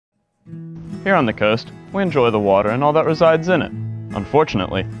Here on the coast, we enjoy the water and all that resides in it.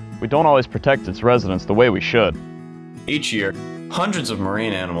 Unfortunately, we don't always protect its residents the way we should. Each year, hundreds of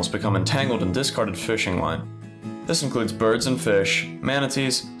marine animals become entangled in discarded fishing line. This includes birds and fish,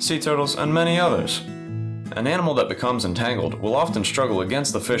 manatees, sea turtles, and many others. An animal that becomes entangled will often struggle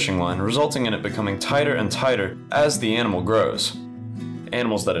against the fishing line, resulting in it becoming tighter and tighter as the animal grows.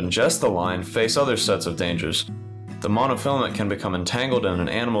 Animals that ingest the line face other sets of dangers. The monofilament can become entangled in an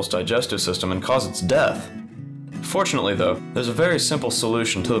animal's digestive system and cause its death. Fortunately though, there's a very simple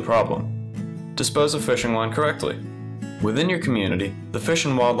solution to the problem. Dispose of fishing line correctly. Within your community, the Fish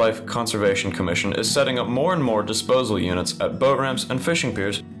and Wildlife Conservation Commission is setting up more and more disposal units at boat ramps and fishing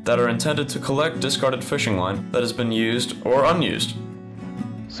piers that are intended to collect discarded fishing line that has been used or unused.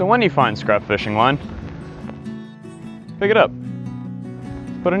 So when you find scrap fishing line, pick it up,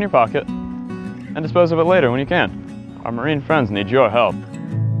 put it in your pocket, and dispose of it later when you can. Our marine friends need your help.